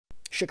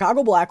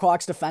Chicago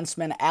Blackhawks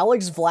defenseman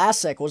Alex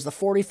Vlasic was the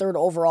 43rd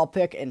overall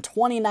pick in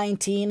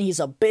 2019. He's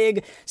a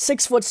big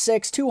 6'6",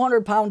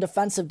 200-pound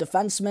defensive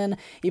defenseman.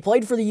 He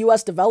played for the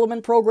U.S.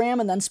 development program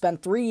and then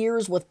spent 3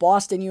 years with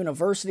Boston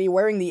University,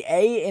 wearing the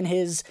A in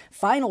his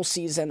final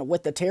season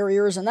with the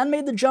Terriers, and then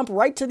made the jump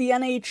right to the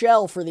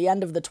NHL for the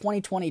end of the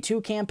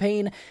 2022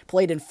 campaign.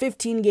 Played in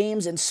 15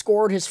 games and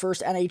scored his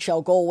first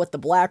NHL goal with the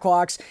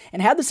Blackhawks.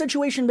 And had the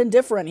situation been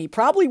different, he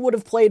probably would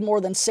have played more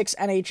than 6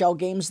 NHL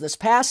games this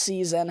past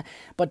season.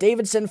 But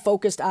Davidson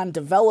focused on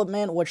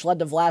development, which led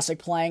to Vlasic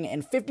playing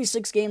in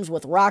 56 games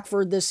with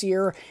Rockford this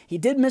year. He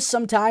did miss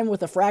some time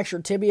with a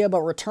fractured tibia,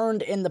 but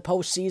returned in the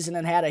postseason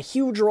and had a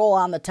huge role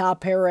on the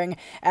top pairing.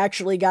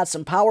 Actually got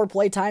some power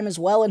play time as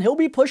well, and he'll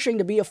be pushing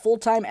to be a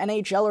full-time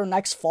NHLer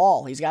next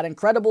fall. He's got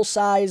incredible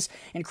size,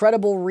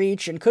 incredible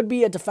reach, and could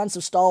be a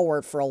defensive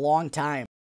stalwart for a long time.